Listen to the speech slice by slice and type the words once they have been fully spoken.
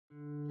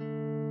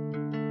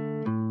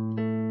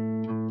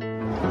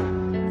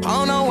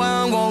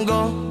won't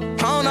go.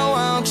 I don't know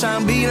why I'm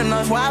trying to be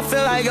enough, why I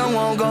feel like I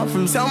won't go.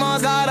 From tell my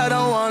God I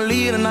don't want to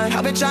leave tonight.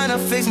 I've been trying to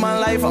fix my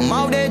life, I'm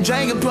out there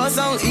drinking, plus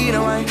I'm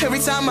eating right. Every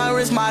time I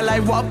risk my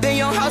life, walk in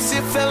your house,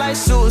 it feel like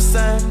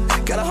suicide.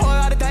 Got a whole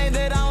lot of things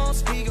that I won't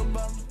speak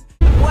about.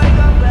 Wake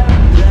up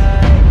every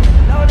day,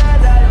 know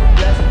that I am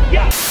blessed.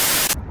 Yeah.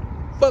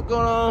 Fuck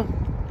going on?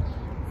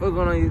 What's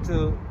going on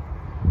YouTube?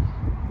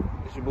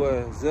 It's your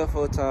boy Zelt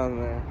 4 times,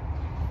 man.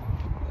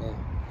 Yeah.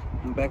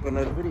 I'm back with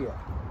another video.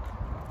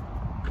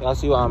 Y'all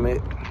see where I'm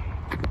at.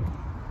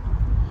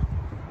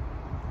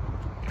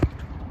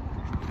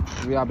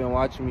 If y'all been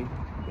watching me,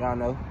 y'all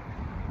know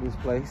this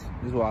place.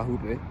 This is where I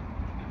hoop at.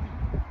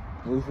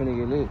 We finna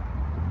get lit.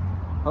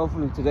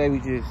 Hopefully today we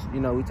just,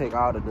 we take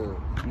all the dubs.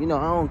 I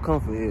don't come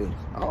for L's.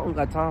 I don't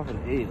got time for the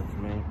L's,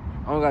 man.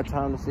 I don't got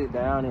time to sit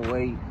down and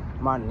wait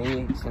my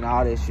necks and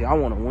all that shit. I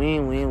want to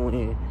win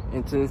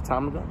until it's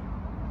time to go.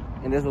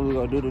 And that's what we're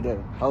going to do today,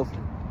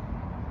 hopefully.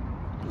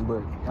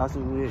 But y'all see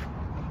what it is.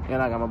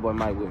 And I got my boy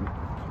Mike with me.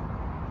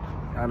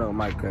 I know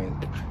Mike crazy.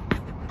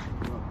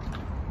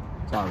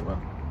 Talk, bro.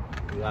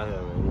 We out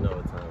here, man. You know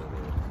what time it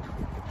is.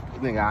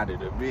 This nigga out of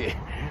the bit.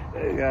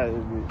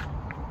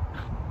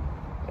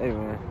 Hey,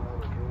 man.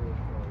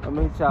 I'll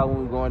meet y'all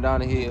when we're going down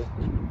the hill.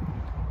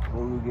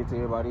 When we get to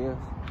everybody else.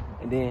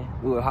 And then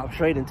we'll hop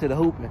straight into the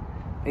hooping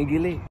and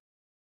get lit.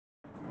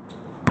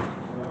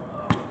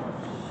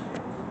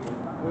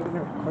 We're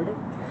gonna record it.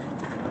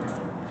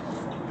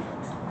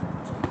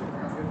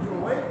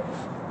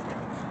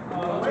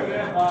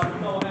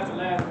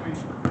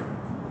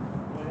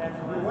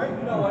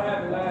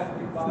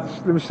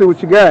 Let me see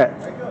what you got.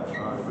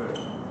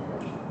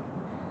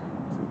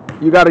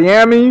 You got a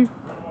yam in you?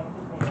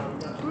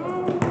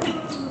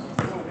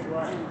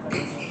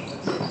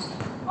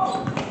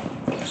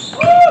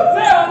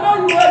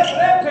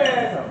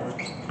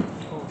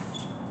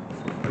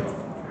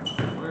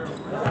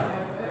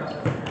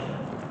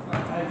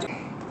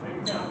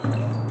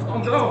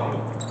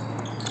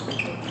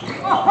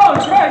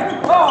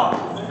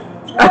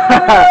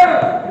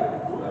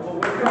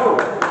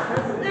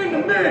 In the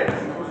mix.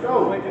 Let's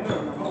go.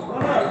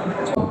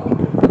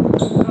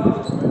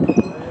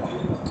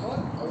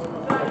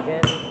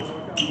 Again.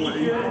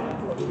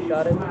 You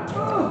got it.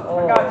 Oh. I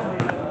got you.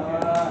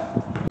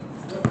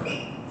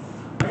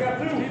 I got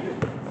two.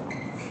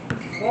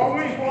 Far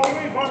away,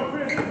 bottom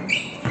finish.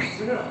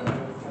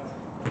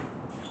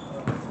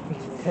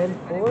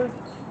 10-4?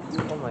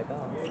 Oh my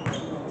god.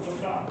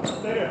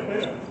 Stay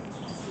there.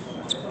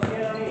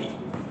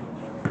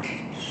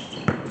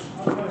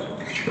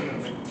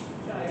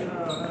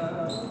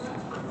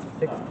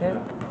 6-10?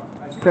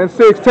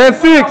 10-6,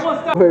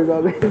 10-6! Wait,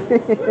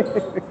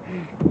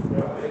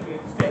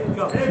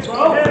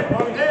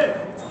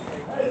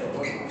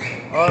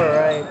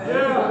 Alright.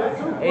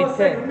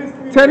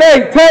 8-10.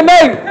 10-8,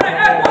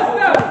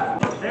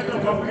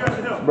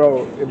 10-8!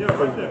 Bro, if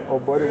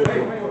buddy with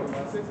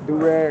the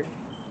do-rag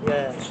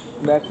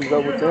matches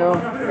up with them,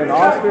 and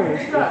Austin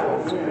is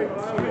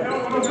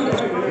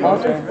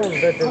Austin's playing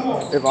good this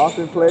one. if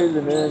Austin plays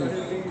and then...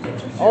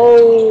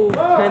 Oh,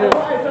 11-10,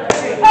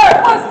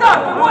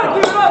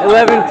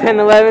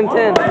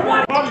 11-10.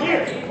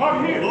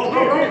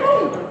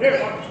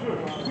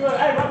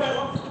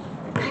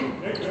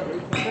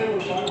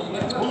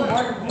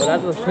 Well,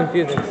 that was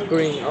confusing.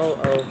 Screen. Oh.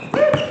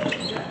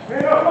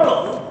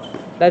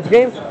 That's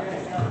game?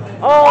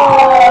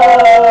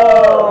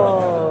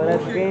 Oh,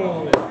 that's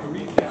game.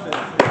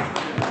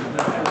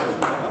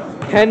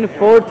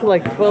 10-4 to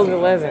like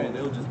 12-11.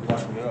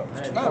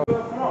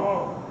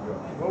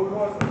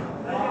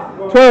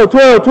 12,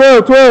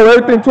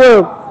 everything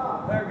 12.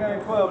 They're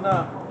getting 12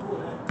 now.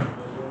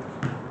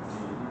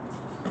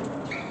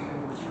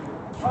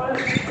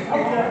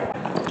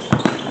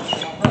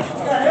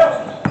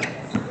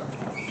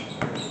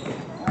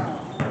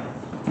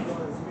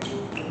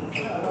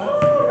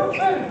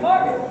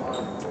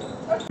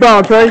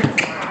 Down, Trey.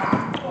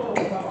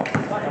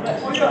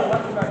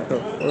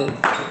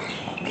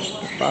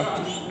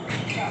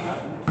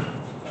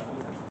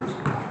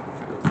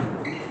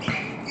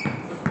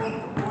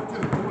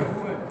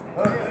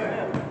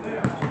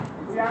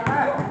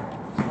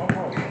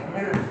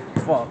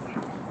 Fuck.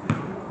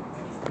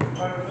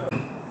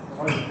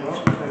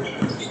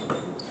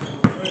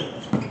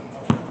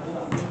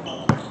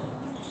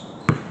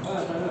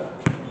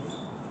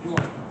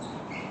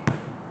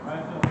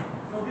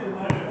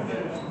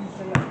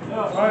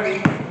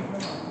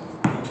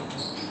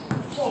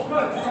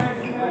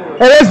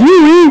 Hey, that's you,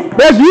 E.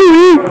 That's you, E.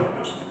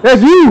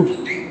 That's you.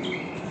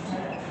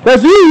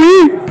 That's you, E.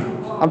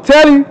 I'm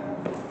telling you.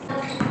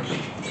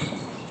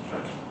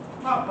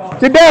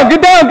 Get down,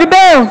 get down, get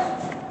down.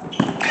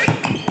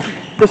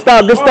 Good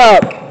stop, good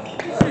stop.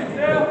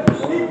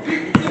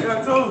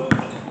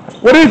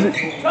 What is it?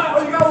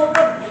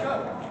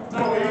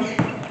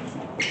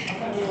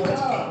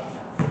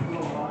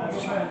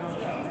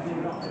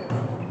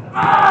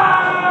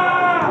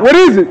 What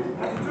is it?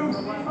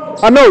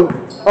 I know.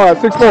 All right,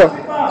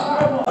 6-4.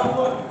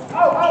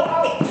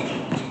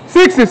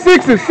 Sixes.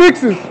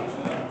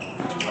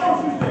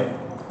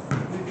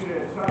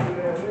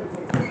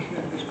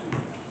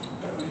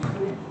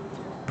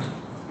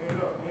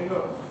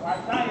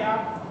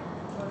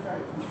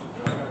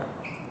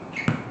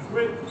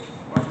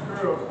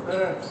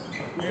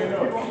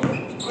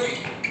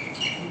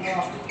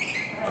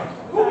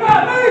 Who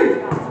got me?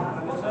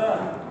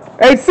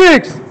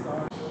 8-6.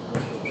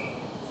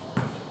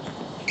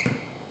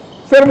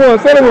 Set him one,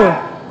 set him one.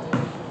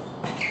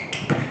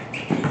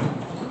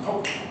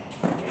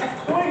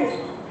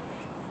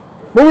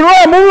 Move it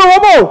around, move it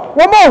around.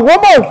 One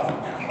more.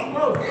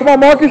 Come on,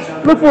 Marcus.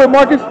 Look for it,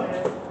 Marcus.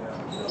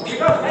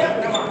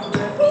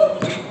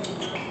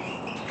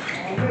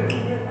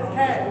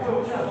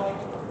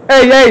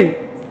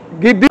 Hey,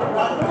 get deep.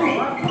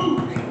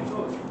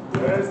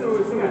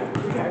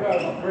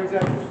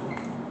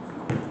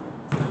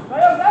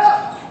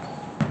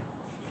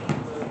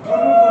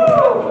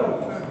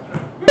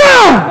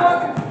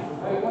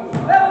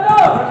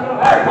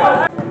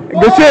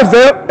 Good shit,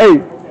 Zelt. Hey,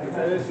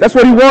 that's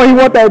what he want. He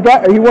want that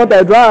drive. He want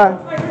that drive.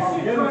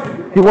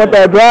 He want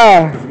that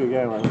drive. It's a good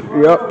game right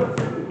here. Yep.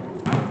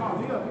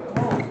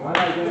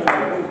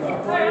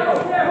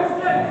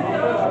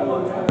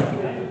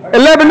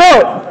 $11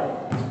 up.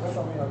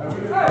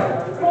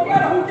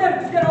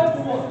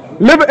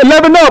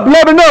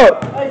 11 up.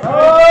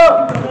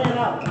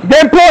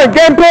 Game point.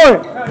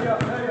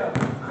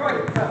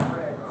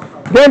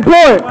 Game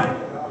point.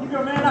 Keep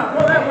your man out.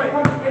 Go that way.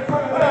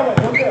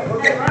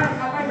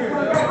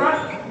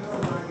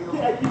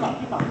 Keep up.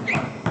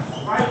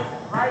 Right.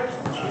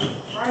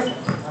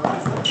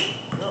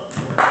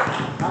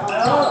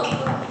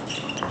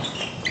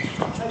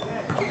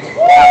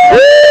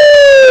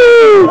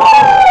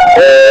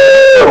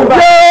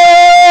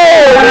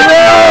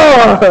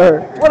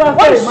 What I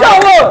say? Show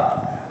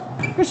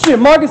up. Good shit,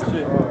 Marcus.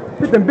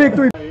 Hit them big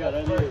three.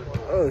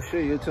 Oh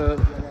shit, YouTube.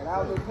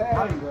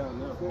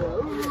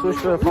 Switch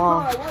to the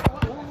phone.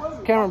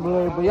 Camera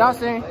blurry, but y'all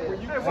seen?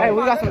 Hey,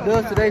 we got some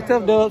dubs today.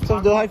 Tough dubs. How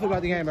you feel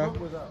about the game, bro? That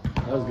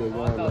was a good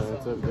game, man.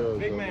 Tough dubs.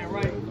 Big man,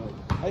 right?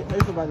 How you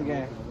feel about the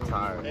game?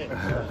 Tired.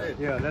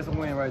 Yeah, that's a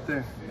win right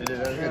there.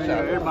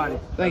 Everybody.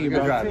 Thank you,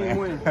 bro. Team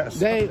win.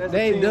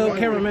 Dave, Dub,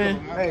 cameraman.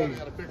 Hey,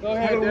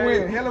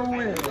 hell of a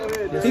win.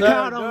 He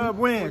called him. Dub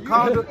win.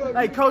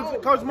 Hey,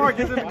 Coach Mark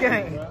is in the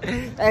game.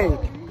 Hey,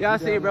 y'all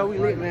see, bro, we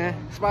lit, man.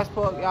 Spots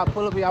Park, y'all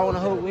pull up, y'all want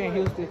to hoop. We in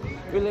Houston.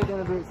 We lit in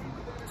the bricks.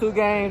 2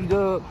 games,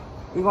 Dub.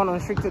 We're going on a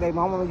streak today,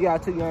 but I'm going to give y'all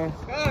 2 games.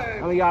 I'm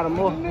going to give y'all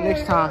more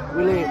next time.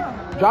 We lit.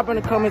 Drop in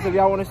the comments if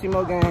y'all want to see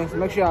more games.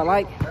 Make sure y'all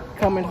like,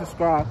 comment,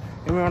 subscribe.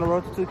 And we're on the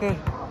road to 2K.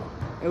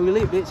 And we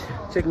lit, bitch.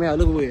 Check me out.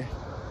 Look weird.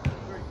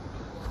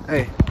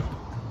 Hey,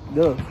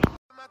 Dub.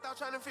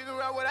 Trying to figure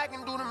out what I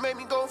can do to make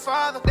me go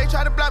farther. They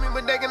try to block me,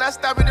 but they cannot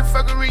stop it. The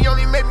fuckery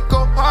only make me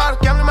go harder.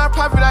 Gambling my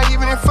profit, I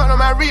even in front of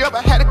my re-up.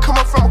 I had to come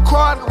up from a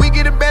quarter. We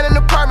get a bed in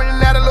the apartment and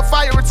now the little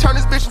fire return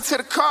this bitch into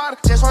the car.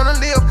 Just wanna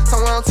live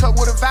somewhere on top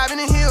with a vibe in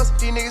the hills.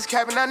 These niggas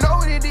capping, I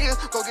know what it is.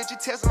 Go get your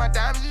test, my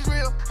diamonds is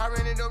real. I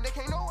ran it up, they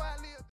can't know why.